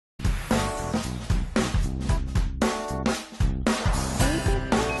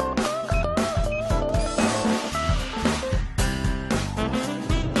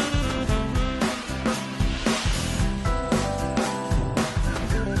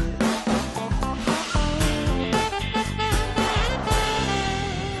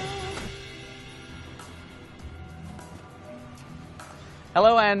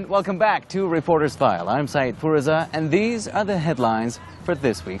Hello and welcome back to Reporter's File. I'm Saeed Furiza, and these are the headlines for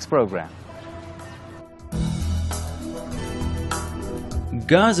this week's program.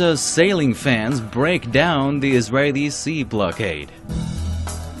 Gaza's sailing fans break down the Israeli sea blockade.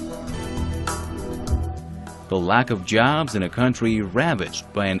 The lack of jobs in a country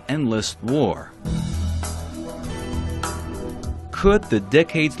ravaged by an endless war. Could the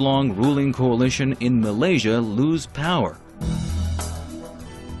decades-long ruling coalition in Malaysia lose power?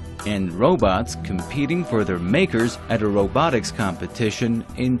 And robots competing for their makers at a robotics competition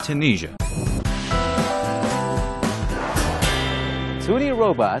in Tunisia.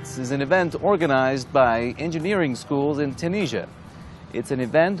 Tunirobots is an event organized by engineering schools in Tunisia. It's an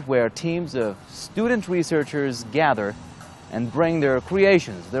event where teams of student researchers gather and bring their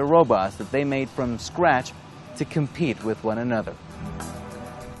creations, their robots that they made from scratch, to compete with one another.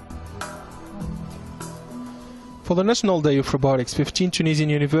 For the National Day of Robotics, 15 Tunisian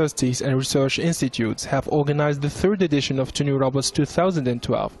universities and research institutes have organized the third edition of Tunirobots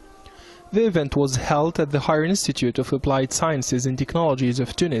 2012. The event was held at the Higher Institute of Applied Sciences and Technologies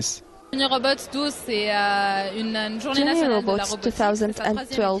of Tunis. Tunirobots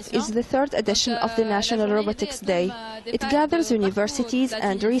 2012 is the third edition of the National Robotics Day. It gathers universities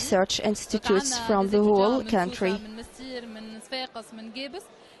and research institutes from the whole country.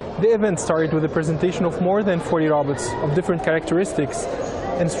 The event started with a presentation of more than 40 robots of different characteristics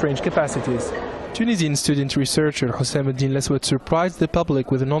and strange capacities. Tunisian student researcher Houssem Lassoued surprised the public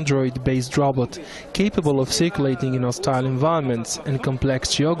with an Android-based robot capable of circulating in hostile environments and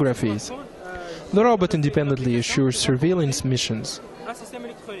complex geographies. The robot independently assures surveillance missions.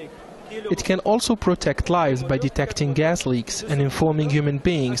 It can also protect lives by detecting gas leaks and informing human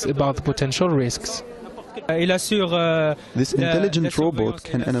beings about the potential risks. This intelligent robot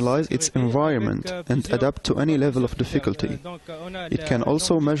can analyze its environment and adapt to any level of difficulty. It can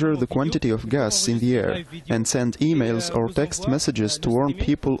also measure the quantity of gas in the air and send emails or text messages to warn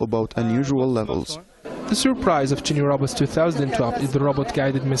people about unusual levels. The surprise of Tunirobots 2012 is the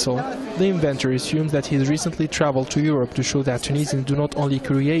robot-guided missile. The inventor assumes that he has recently traveled to Europe to show that Tunisians do not only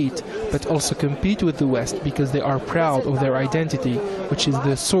create, but also compete with the West because they are proud of their identity, which is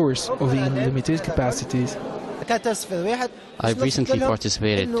the source of the unlimited capacities. I've recently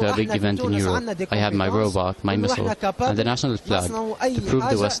participated to a big event in Europe. I have my robot, my missile, and the national flag to prove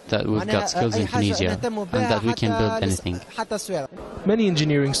the West that we've got skills in Tunisia and that we can build anything. Many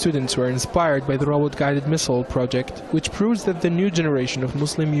engineering students were inspired by the robot-guided missile project, which proves that the new generation of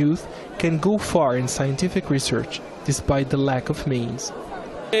Muslim youth can go far in scientific research, despite the lack of means.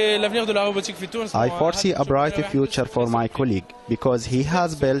 I foresee a bright future for my colleague because he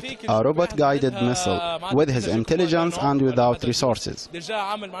has built a robot-guided missile with his intelligence and without resources.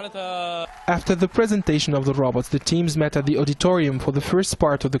 After the presentation of the robots, the teams met at the auditorium for the first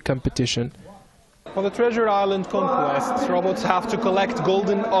part of the competition. For the Treasure Island conquest, robots have to collect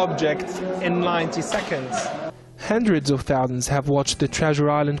golden objects in 90 seconds. Hundreds of thousands have watched the Treasure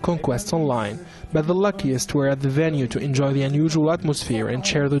Island conquest online, but the luckiest were at the venue to enjoy the unusual atmosphere and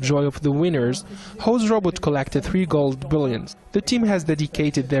share the joy of the winners, whose robot collected 3 gold billions. The team has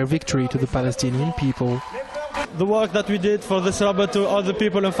dedicated their victory to the Palestinian people. The work that we did for this robot to all the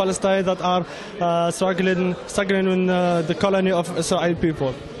people in Palestine that are struggling with the colony of Israeli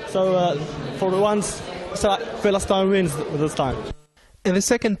people. So for once, Palestine wins this time. In the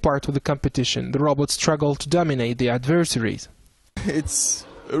second part of the competition, the robots struggle to dominate the adversaries. It's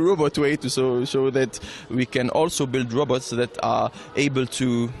a robot way to show that we can also build robots that are able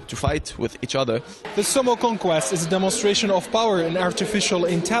to fight with each other. The Sumo conquest is a demonstration of power in artificial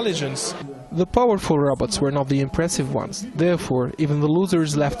intelligence. The powerful robots were not the impressive ones. Therefore, even the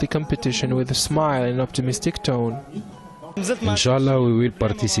losers left the competition with a smile and optimistic tone. Inshallah, we will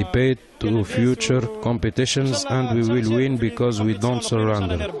participate to future competitions and we will win because we don't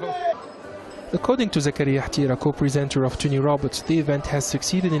surrender. According to Zakaria Hatira, co-presenter of Tunirobots, the event has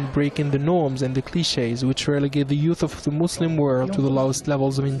succeeded in breaking the norms and the clichés which relegate the youth of the Muslim world to the lowest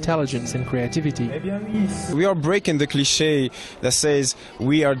levels of intelligence and creativity. We are breaking the cliché that says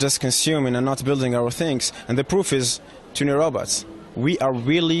we are just consuming and not building our things, and the proof is Tunirobots. We are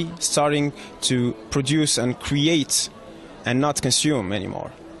really starting to produce and create and not consume anymore.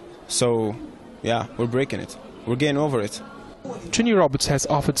 So, yeah, we're breaking it. We're getting over it. Tunirobots has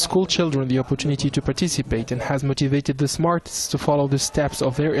offered school children the opportunity to participate and has motivated the smartest to follow the steps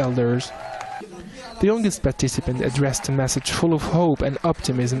of their elders. The youngest participant addressed a message full of hope and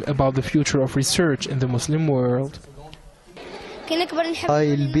optimism about the future of research in the Muslim world.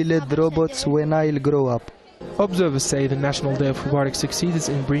 I'll build robots when I'll grow up. Observers say the National Day of Robotics succeeded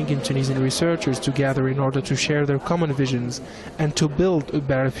in bringing Tunisian researchers together in order to share their common visions and to build a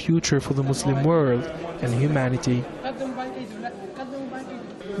better future for the Muslim world and humanity.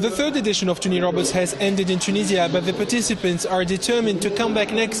 The third edition of Tunirobots has ended in Tunisia, but the participants are determined to come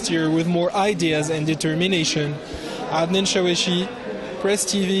back next year with more ideas and determination. Adnan Shawishi, Press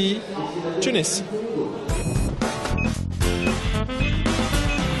TV, Tunis.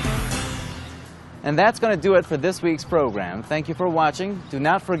 And that's going to do it for this week's program. Thank you for watching. Do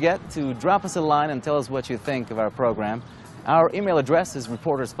not forget to drop us a line and tell us what you think of our program. Our email address is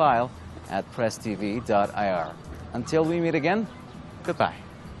reportersfile@presstv.ir. Until we meet again, goodbye.